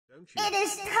It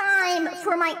is time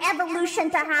for my evolution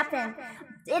to happen.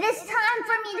 It is time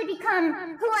for me to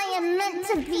become who I am meant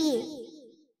to be.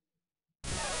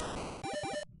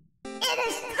 It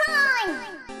is time!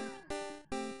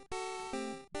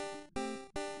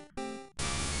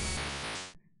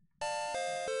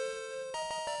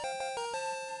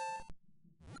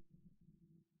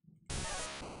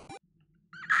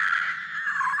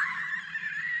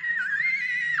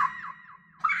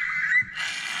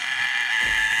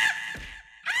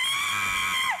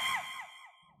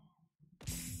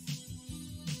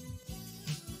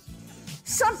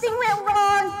 Something went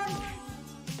wrong!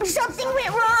 Something went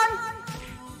wrong!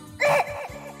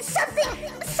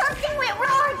 Something went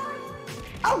wrong!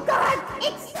 Oh god,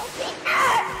 it's so painful!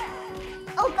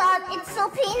 Oh god, it's so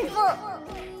painful!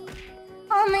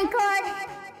 Oh my god!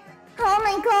 Oh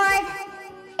my god!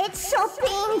 It's so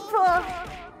painful!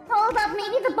 Hold up,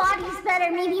 maybe the body's better.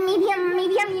 Maybe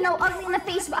I'm, you know, ugly in the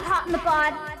face but hot in the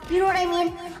bod. You know what I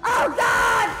mean? Oh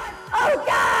god! Oh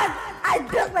god! I'm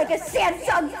built like a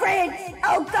Samsung fridge!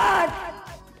 Oh god!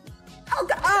 Oh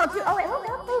god! Oh dude, oh wait, hold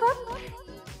up.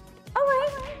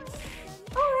 Alright.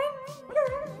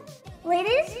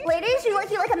 Ladies, you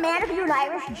like a man of your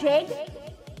Irish jig?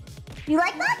 You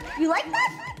like that? You like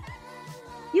that?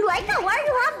 You like that? Why are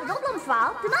you laughing? Don't let him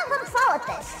fall. Do not let him fall at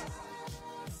this.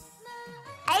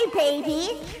 Hey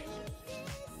baby.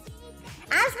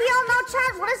 As we all know,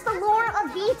 chat, what is the lore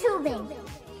of VTubing?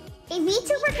 A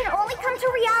VTuber can only come to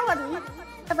reality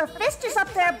if a fist is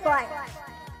up their butt.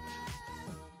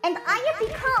 And I have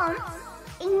become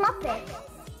a Muppet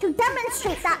to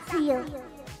demonstrate that to you.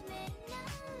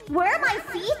 Where are my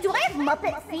feet? Do I have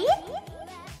Muppet feet?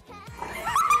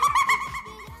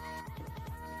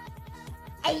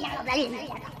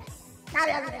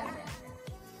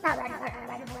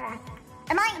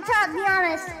 Am I, Todd,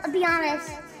 be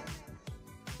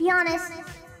honest.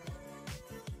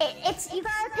 It's, you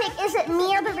gotta pick, is it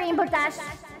me or the Rainbow Dash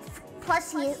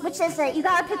plus you? Which is it? You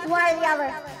gotta pick one or the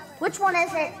other. Which one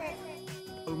is it?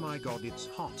 Oh my god, it's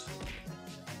hot.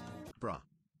 Bruh.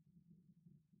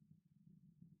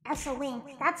 That's a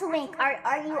wink. That's a wink.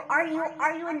 Are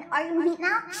you neat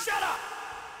now? Shut up!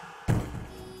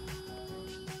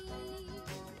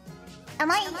 Am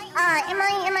I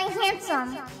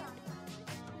handsome?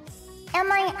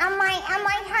 Am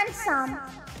I handsome?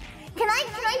 Can I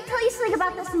tell you something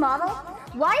about this model?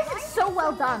 Why is it so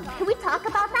well done? Can we talk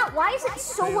about that? Why is it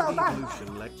so well done?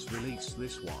 Let's release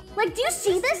this one. Like, do you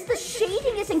see this? The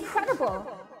shading is incredible.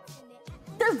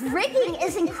 The rigging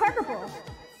is incredible.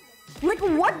 Like,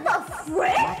 what the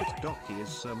frick? Chibidoki is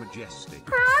so majestic.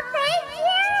 Oh, thank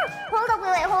you! Hold up,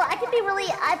 wait, hold on. I can be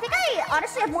really... I think I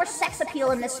honestly have more sex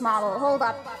appeal in this model. Hold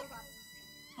up.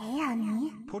 Hey,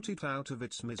 honey. Put it out of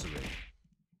its misery.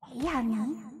 Hey,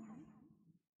 honey.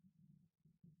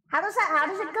 How does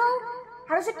it go?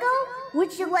 How does it go?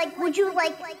 Would you like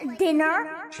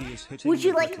dinner? She is hitting. Would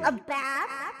you like a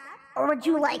bath? Or would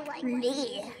you like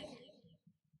me?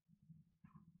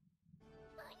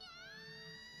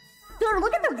 Dude,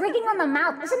 look at the rigging on the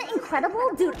mouth. Isn't it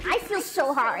incredible? Dude, I feel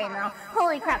so hot right now.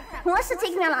 Holy crap. Who wants to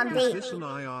take me out on a date? Is this an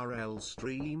IRL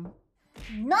stream?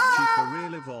 No! She for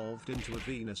real evolved into a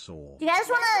Venusaur. Do you guys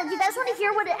wanna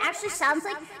hear what it actually sounds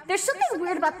like? There's something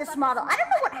weird about this model. I don't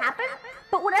know what happened,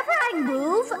 but whenever I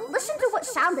move, listen to what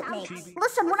sound it makes.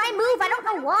 Listen, when I move, I don't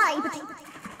know why, but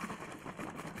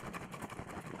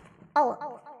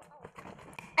oh.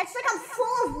 It's like I'm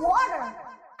full of water.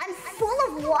 I'm full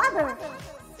of water.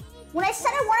 When I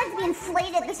said I wanted to be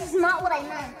inflated, this is not what I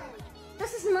meant.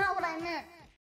 This is not what I meant.